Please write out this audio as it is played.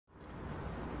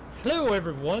Hello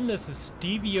everyone, this is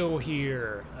Steveo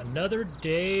here. Another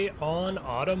day on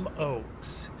Autumn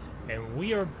Oaks. And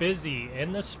we are busy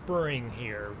in the spring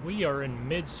here. We are in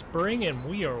mid-spring and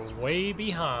we are way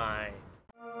behind.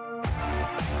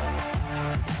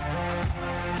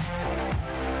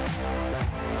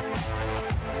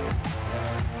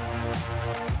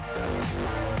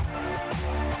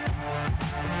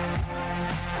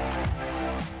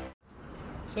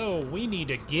 So we need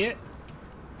to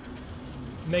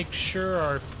make sure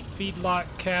our feedlot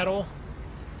cattle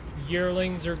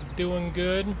yearlings are doing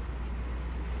good.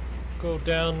 Go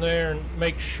down there and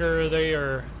make sure they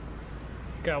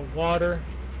got water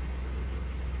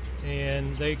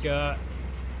and they got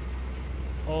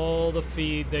all the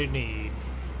feed they need.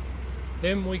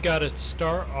 Then we got to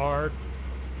start our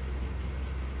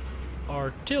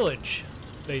tillage,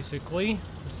 basically.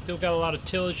 We still got a lot of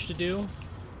tillage to do.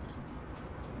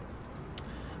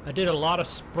 I did a lot of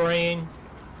spraying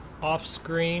off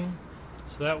screen,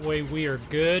 so that way we are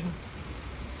good.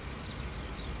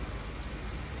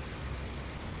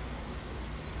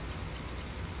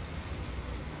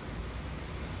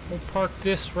 We'll park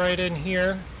this right in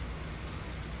here.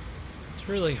 It's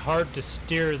really hard to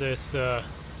steer this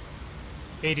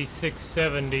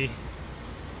 8670.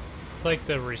 It's like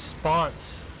the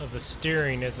response of the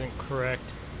steering isn't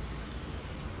correct.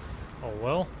 Oh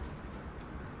well.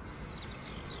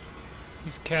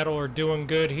 These cattle are doing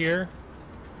good here.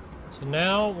 So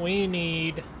now we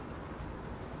need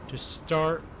to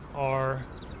start our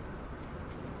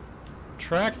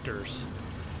tractors.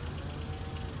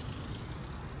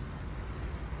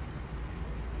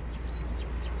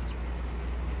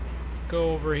 Let's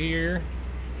go over here.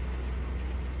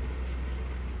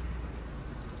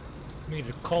 Need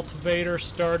a cultivator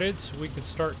started so we can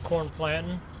start corn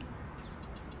planting.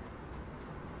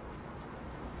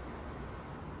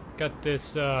 Got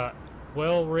this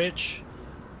well-rich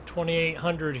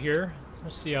 2800 here. We'll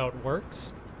see how it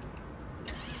works.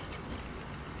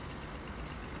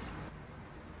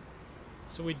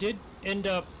 So we did end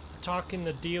up talking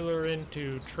the dealer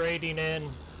into trading in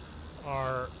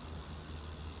our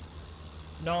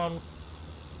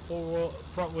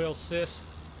front wheel assist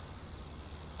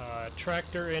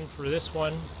tractor in for this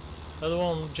one. The other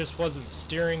one just wasn't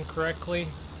steering correctly.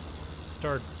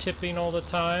 Started tipping all the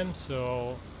time,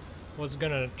 so was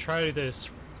gonna try this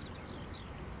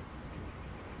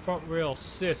front wheel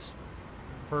assist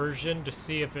version to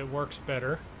see if it works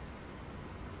better.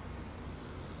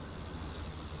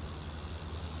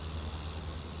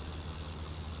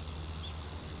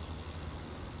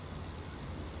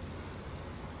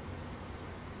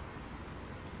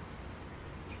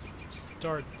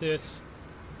 Start this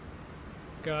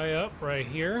guy up right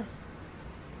here.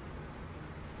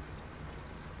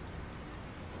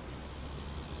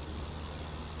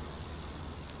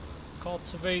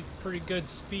 Cultivate pretty good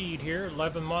speed here,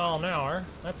 11 mile an hour.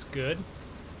 That's good.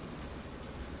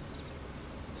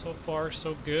 So far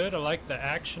so good. I like the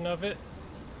action of it.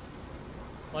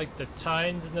 Like the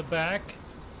tines in the back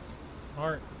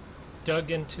aren't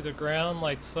dug into the ground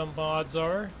like some mods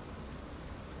are.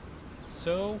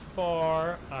 So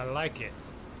far I like it.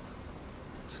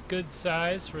 It's good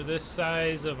size for this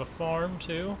size of a farm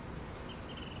too.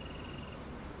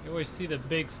 You always see the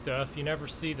big stuff, you never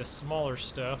see the smaller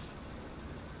stuff.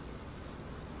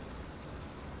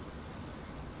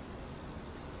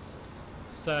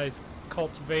 Size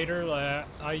cultivator that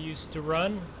I used to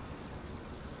run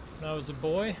when I was a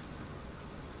boy.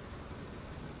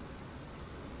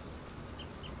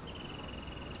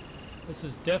 This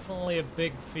is definitely a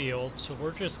big field, so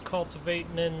we're just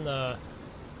cultivating in the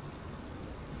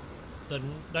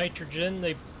nitrogen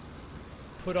they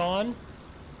put on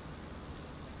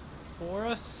for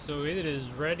us, so it is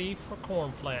ready for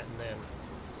corn planting then.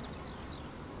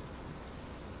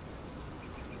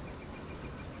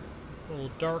 A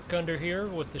little dark under here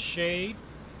with the shade.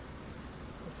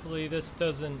 Hopefully this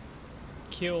doesn't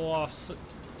kill off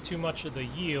too much of the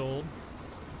yield.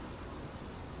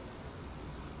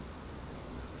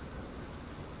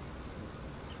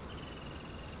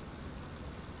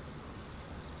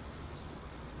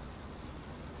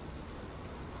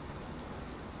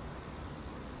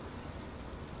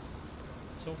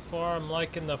 So far I'm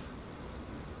liking the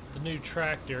new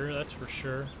tractor, that's for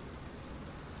sure.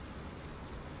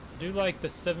 I do like the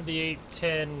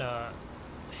 7810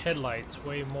 headlights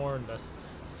way more than the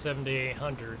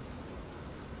 7800.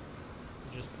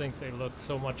 I just think they look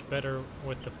so much better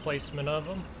with the placement of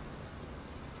them.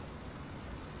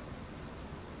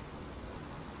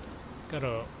 Got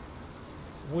a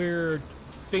weird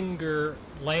finger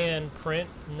land print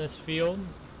in this field.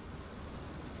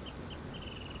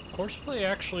 Courseplay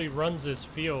actually runs this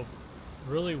field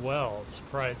really well,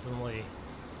 surprisingly.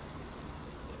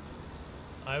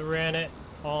 I ran it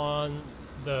on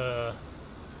the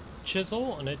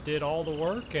chisel and it did all the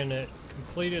work and it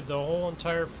completed the whole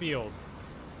entire field.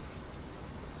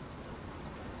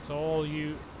 So all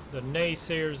you, the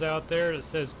naysayers out there that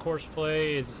says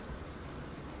Courseplay is,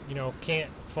 you know, can't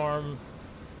farm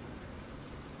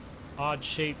odd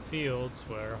shaped fields,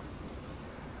 where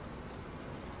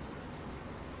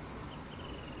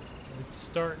it's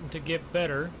starting to get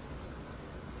better.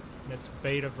 It's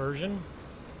beta version.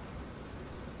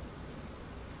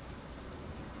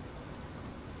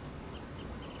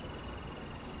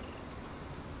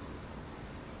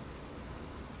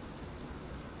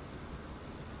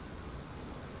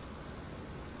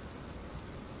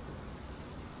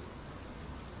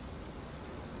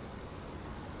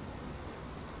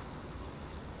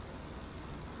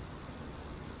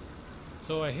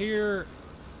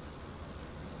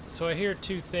 So I hear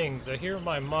two things. I hear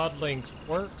my mod links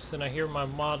works and I hear my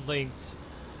mod links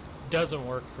doesn't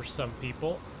work for some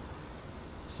people.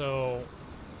 So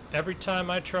every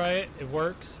time I try it, it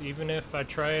works, even if I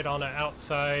try it on an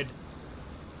outside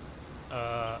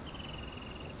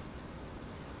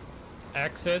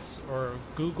access or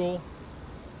Google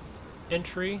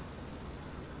entry.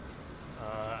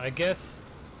 I guess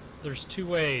there's two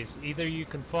ways. Either you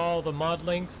can follow the mod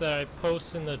links that I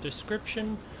post in the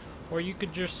description, or you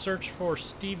could just search for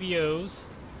Steveo's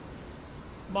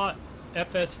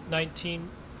FS19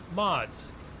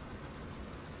 mods,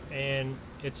 and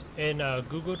it's in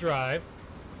Google Drive.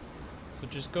 So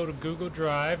just go to Google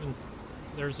Drive and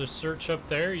there's a search up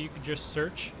there. You can just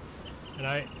search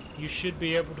and you should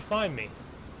be able to find me.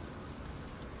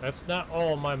 That's not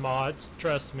all my mods,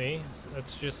 trust me.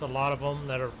 That's just a lot of them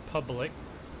that are public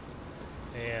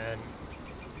and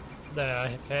that I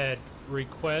have had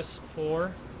requests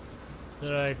for,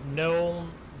 that I've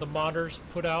known the modders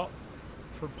put out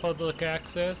for public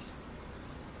access.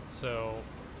 So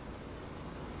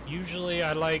usually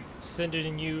I like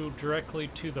sending you directly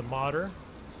to the modder,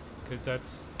 because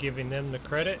that's giving them the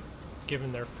credit,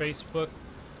 giving their Facebook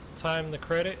time the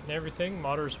credit and everything.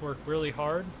 Modders work really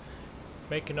hard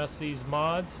making us these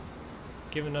mods,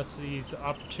 giving us these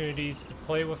opportunities to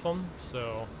play with them,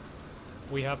 so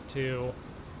we have to,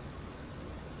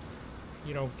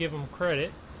 you know, give them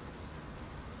credit.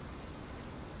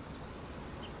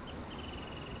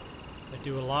 I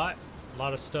do a lot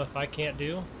of stuff I can't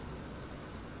do,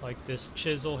 like this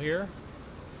chisel here.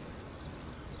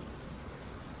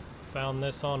 Found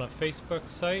this on a Facebook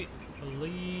site. I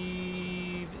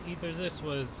believe either this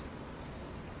was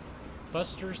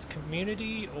Buster's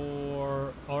Community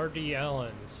or R.D.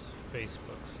 Allen's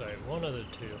Facebook site. One of the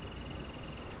two.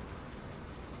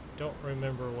 Don't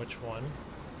remember which one.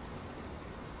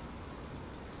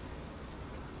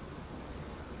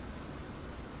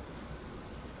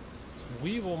 So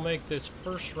we will make this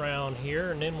first round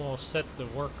here and then we'll set the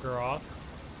worker off.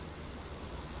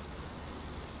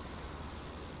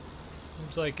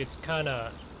 Seems like it's kind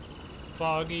of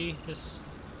foggy this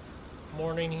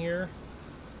morning here.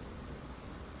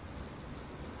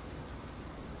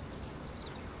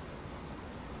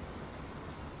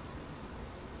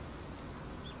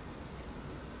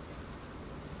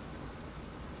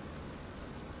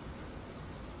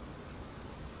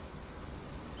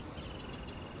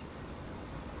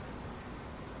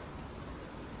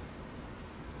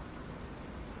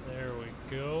 There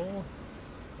we go.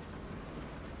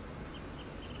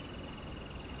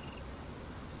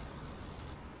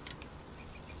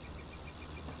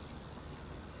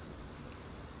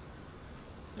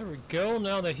 There we go.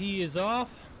 Now that he is off,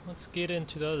 let's get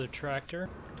into the other tractor.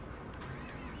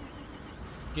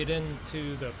 Get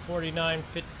into the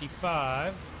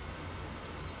 4955. I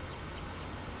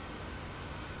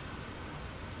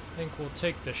think we'll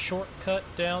take the shortcut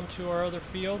down to our other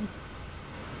field.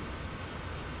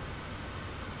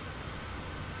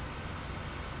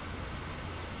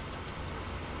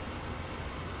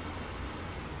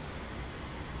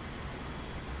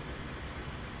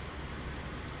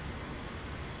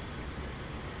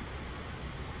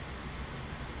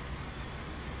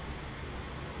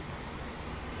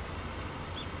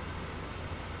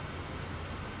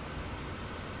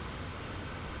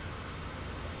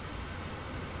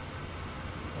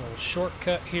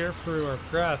 Shortcut here through our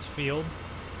grass field.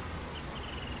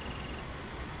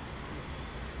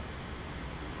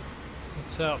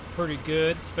 Looks out pretty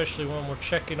good, especially when we're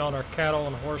checking on our cattle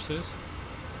and horses.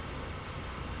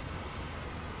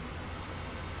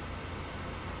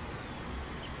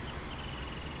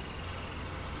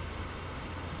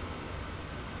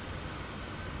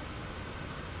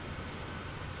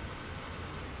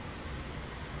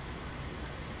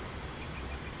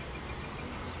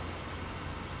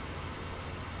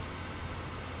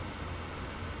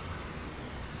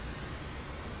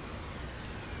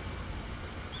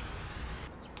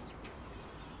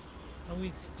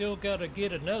 we still gotta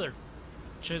get another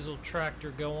chisel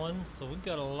tractor going, so we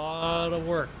got a lot of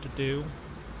work to do.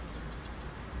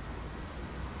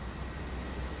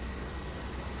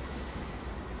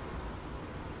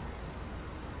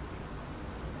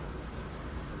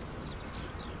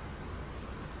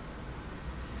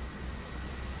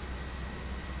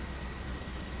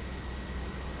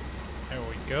 There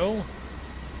we go.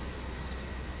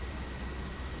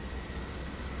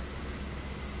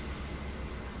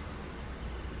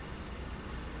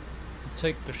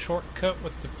 Take the shortcut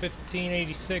with the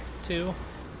 1586 too.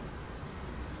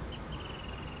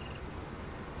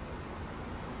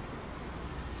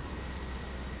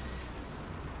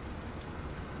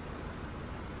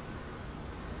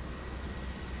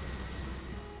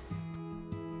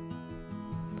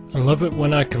 I love it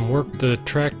when I can work the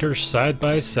tractors side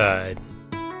by side.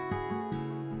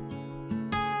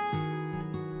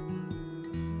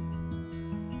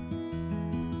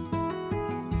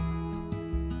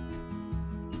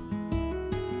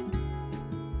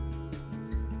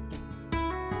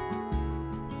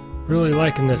 Really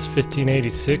liking this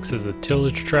 1586 as a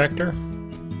tillage tractor.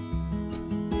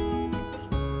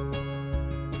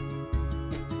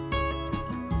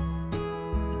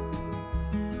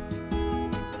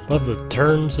 Love the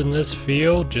turns in this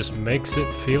field, just makes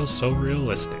it feel so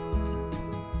realistic.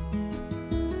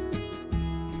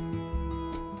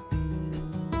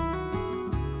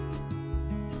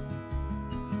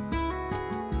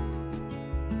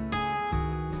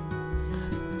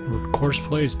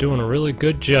 Horseplay is doing a really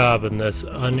good job in this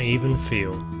uneven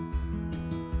field.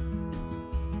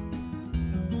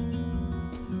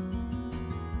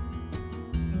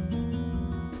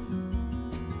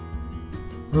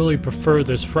 Really prefer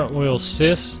this front wheel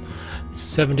sys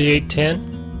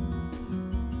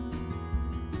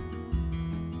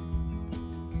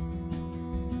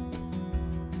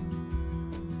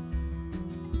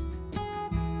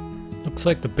Looks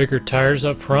like the bigger tires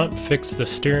up front fixed the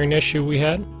steering issue we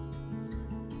had.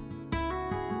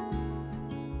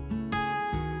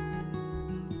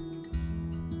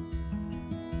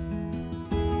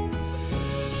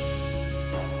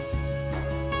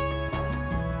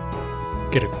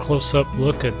 Get a close-up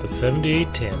look at the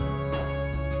 7810.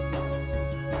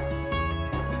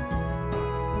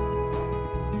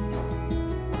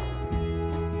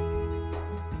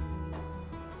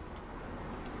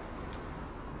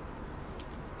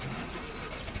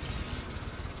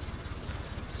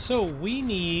 So we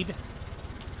need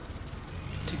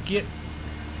to get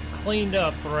cleaned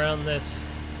up around this,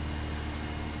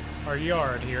 our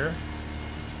yard here.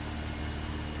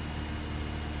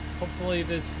 Hopefully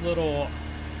this little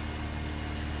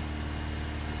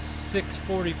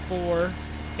 644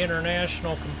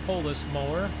 International can pull this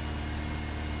mower.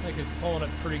 I think it's pulling it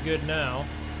pretty good now.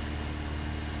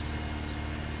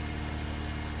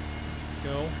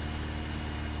 Go.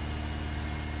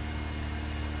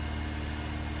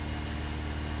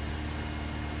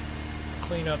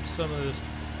 Clean up some of this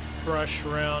brush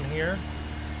around here.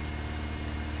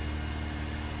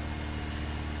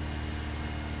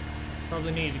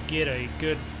 Probably need to get a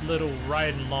good little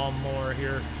riding lawnmower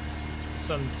here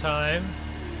sometime.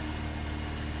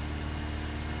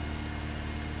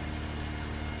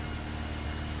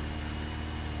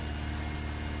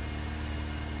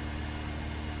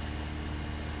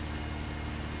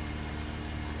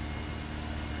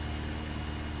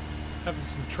 Having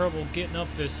some trouble getting up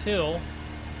this hill.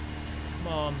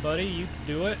 Come on, buddy, you can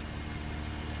do it.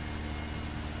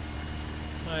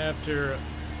 I have to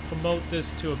promote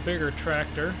this to a bigger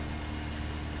tractor.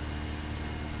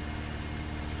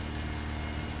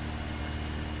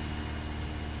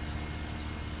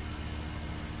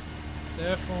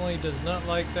 Definitely does not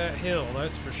like that hill,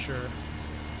 that's for sure.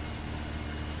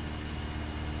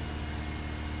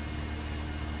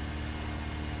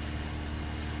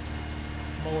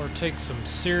 Mower takes some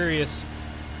serious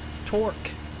torque.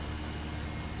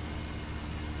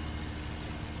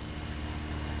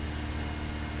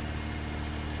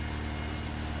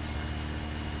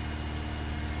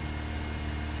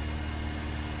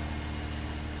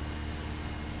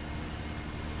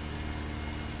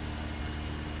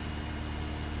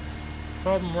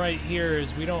 Problem right here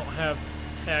is we don't have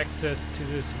access to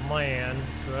this land,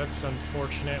 so that's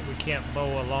unfortunate. We can't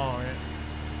bow along it.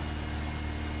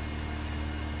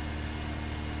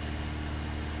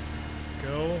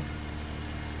 Go.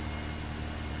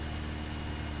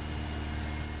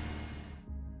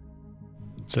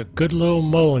 It's a good little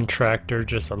mowing tractor,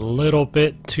 just a little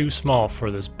bit too small for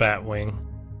this Batwing.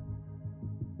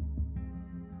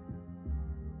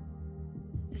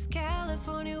 This California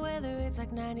California weather, it's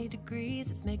like 90 degrees.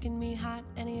 It's making me hot,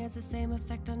 and he has the same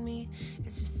effect on me.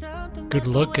 It's just something. Good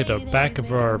look at the back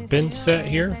of our bin set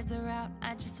here.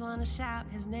 I just wanna shout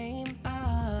his name.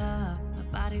 My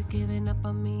body's giving up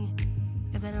on me,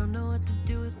 'cause I don't know what to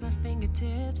do with my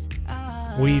fingertips.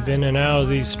 Weave in and out of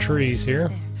these trees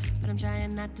here. But I'm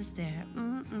trying not to stare.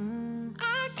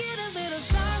 I get a little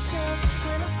starstruck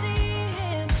when I see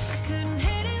him. I couldn't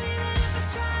hate him even if I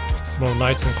tried. Well,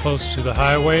 nice and close to the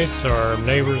highway so our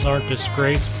neighbors aren't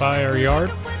disgraced by our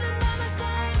yard.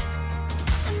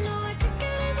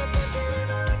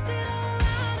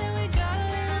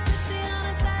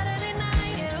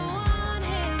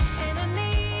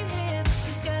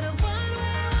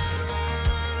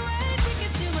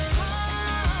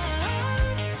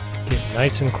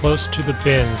 Nice and close to the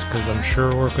bins, because I'm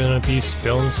sure we're going to be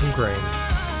spilling some grain.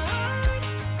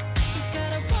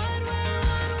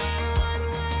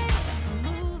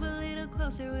 Move a little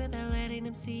closer without letting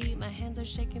him see. My hands are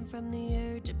shaking from the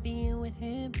urge of being with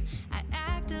him. I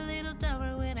act a little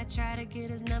dumber when I try to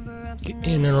get his number up. Get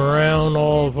in and around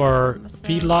all of our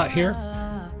feedlot here.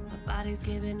 My body's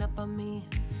giving up on me,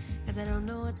 'cause I don't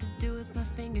know what to do with my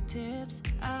fingertips.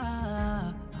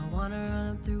 I wanna run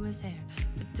him through his hair,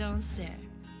 but don't stare.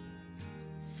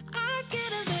 I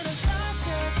get a little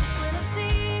starstruck when I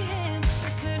see him. I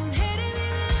couldn't hate him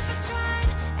even if I tried.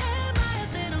 Am I a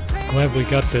little crazy? Glad we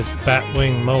got this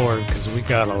batwing mower, because we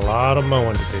got a lot of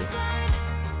mowing to do.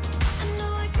 I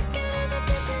know I could get his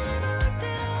attention if I worked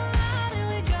it all out. And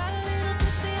we got a little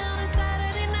tipsy on a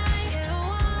Saturday night. Yeah, I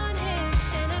want him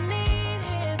and I need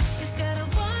him. He's got a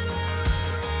one-way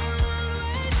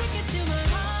ticket to my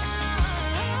heart.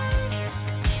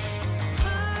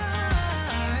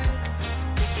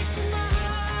 Ticket to my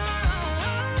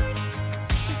heart.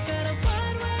 He's got a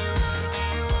one-way.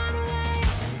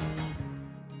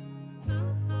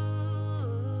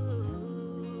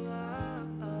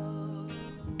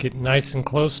 Get nice and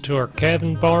close to our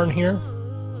cabin barn here.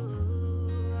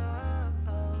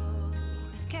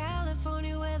 This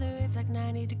California weather, it's like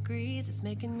 90 degrees. It's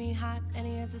making me hot, and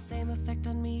he has the same effect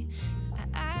on me. I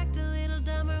act a little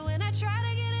dumber when I try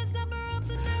to get his number. I'm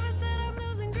so nervous that I'm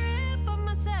losing grip on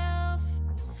myself.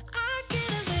 I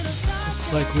get a little starstruck.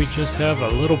 Looks like we just have a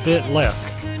little bit left. I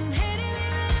couldn't hate him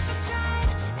even if I tried.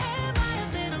 Am I a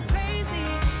little crazy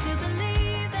to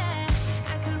believe that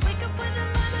I could wake up with him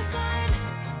by my side?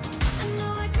 I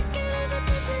know I could get his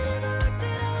attention if I worked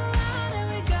it all out. And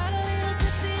we got a little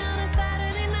tipsy on a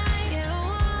Saturday night. Yeah, I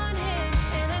want him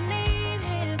and I need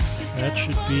him. He's That got a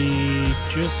should be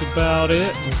just about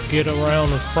it. We'll get around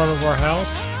the front of our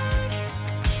house.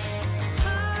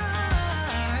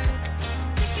 heart.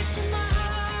 Ticket to my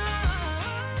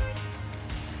heart.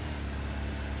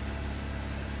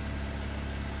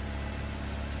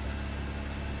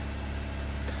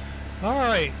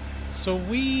 Alright, so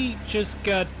we just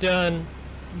got done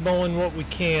mowing what we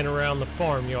can around the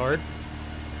farmyard.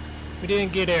 We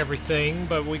didn't get everything,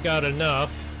 but we got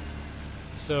enough.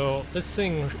 So this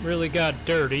thing really got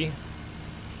dirty,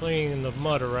 flinging the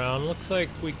mud around. Looks like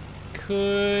we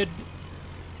could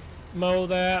mow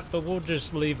that, but we'll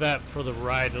just leave that for the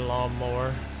riding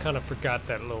lawnmower. Kind of forgot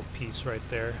that little piece right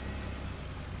there.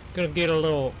 Gonna get a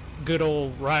little good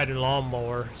old riding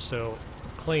lawnmower, so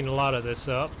clean a lot of this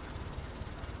up.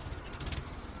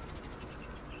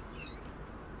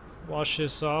 Wash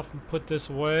this off and put this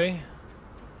away.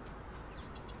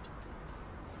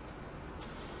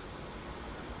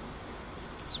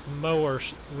 This mower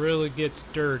really gets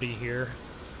dirty here.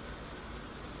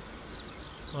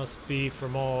 Must be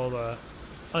from all the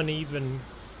uneven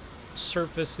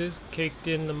surfaces caked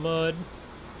in the mud.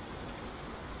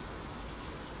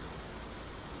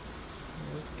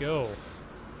 There we go.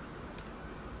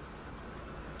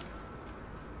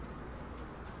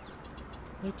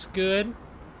 Looks good.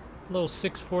 Little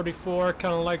 644,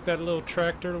 kind of like that little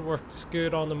tractor. Works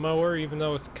good on the mower, even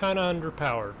though it's kind of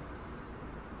underpowered.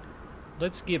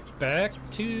 Let's get back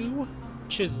to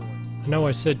chiseling. I know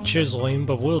I said chiseling,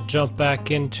 but we'll jump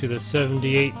back into the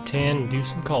 7810 and do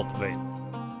some cultivate.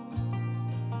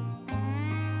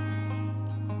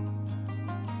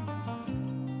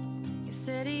 He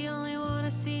said he only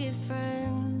wanna see his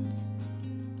friends.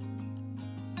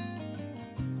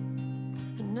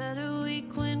 Another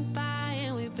week went by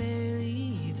and we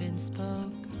barely even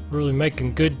spoke. Really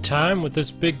making good time with this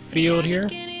big field here.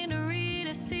 Beginning to read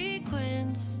a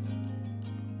sequence.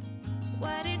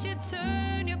 Why did you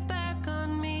turn your back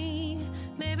on me?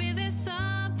 Maybe there's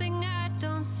something I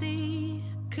don't see.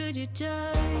 Could you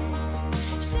just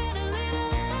shed a little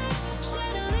light,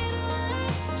 shed a little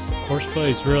light, shed a little Horseplay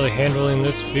is really handling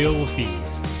this field with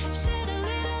ease. Shed a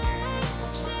little light,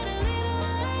 shed a little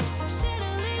light, shed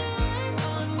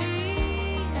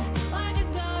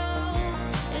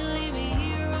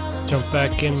Jump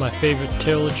back in my favorite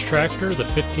tillage tractor, the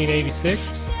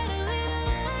 1586.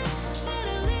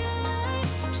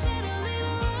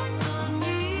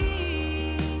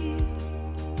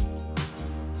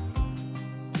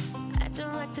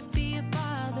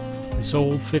 This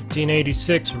old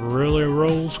 1586 really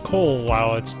rolls coal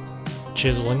while it's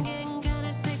chiseling.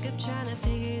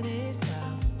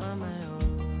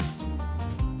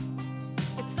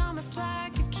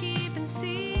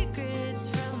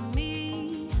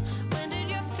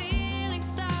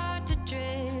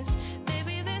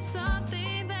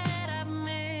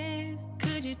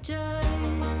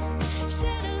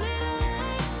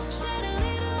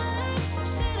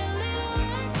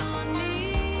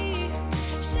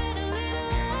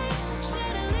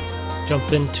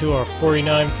 Jump into our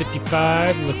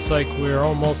 4955. Looks like we're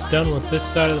almost done with this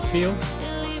side of the field.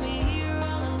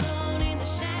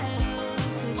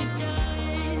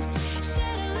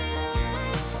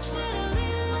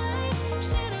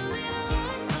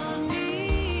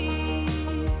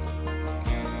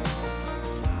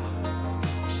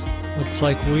 Looks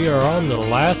like we are on the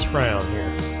last round here.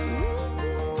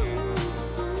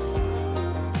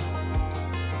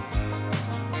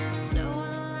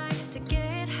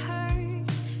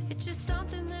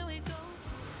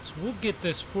 We'll get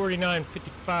this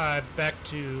 4955 back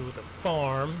to the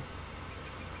farm.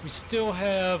 We still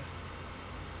have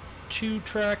 2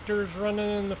 tractors running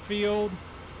in the field.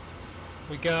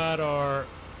 We got our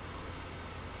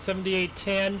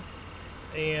 7810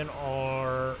 and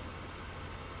our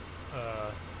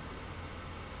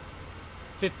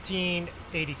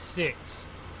 1586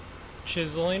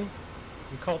 chiseling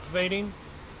and cultivating.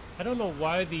 I don't know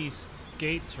why these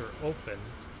gates are open.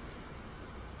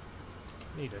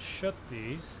 Need to shut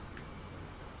these.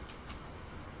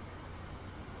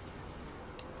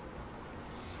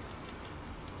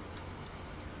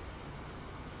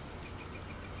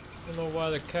 I don't know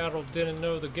why the cattle didn't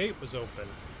know the gate was open.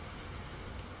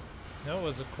 That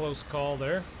was a close call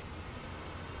there.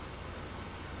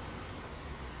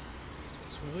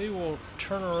 So we will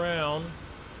turn around,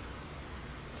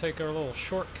 take our little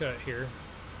shortcut here.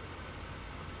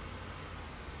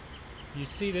 You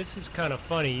see, this is kind of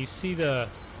funny. You see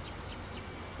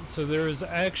so there's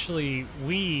actually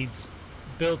weeds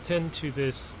built into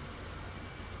this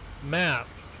map,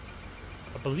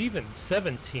 I believe in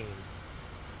 17.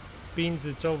 Beans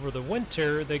it's over the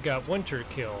winter, they got winter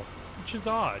kill, which is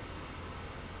odd.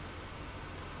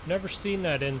 Never seen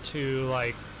that into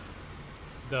like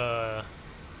the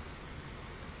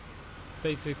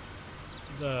basic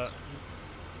the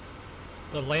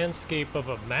landscape of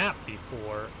a map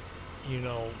before. You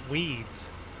know, weeds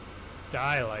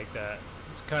die like that.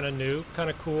 It's kind of new,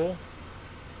 kind of cool.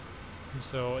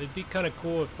 So it'd be kind of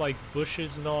cool if like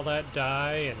bushes and all that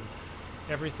die and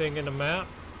everything in the map.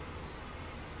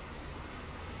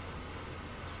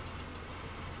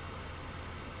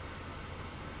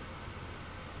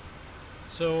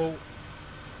 So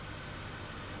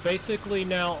basically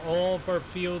now all of our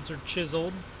fields are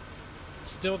chiseled.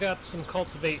 Still got some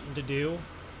cultivating to do.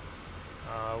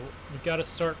 We got to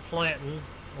start planting,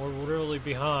 or we're really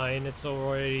behind. It's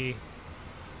already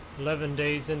 11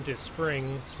 days into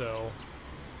spring, so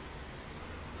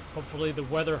hopefully the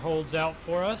weather holds out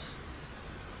for us.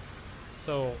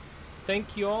 So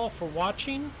thank you all for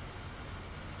watching,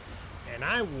 and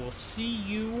I will see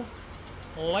you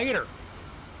later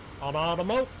on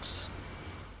Autumn Oaks.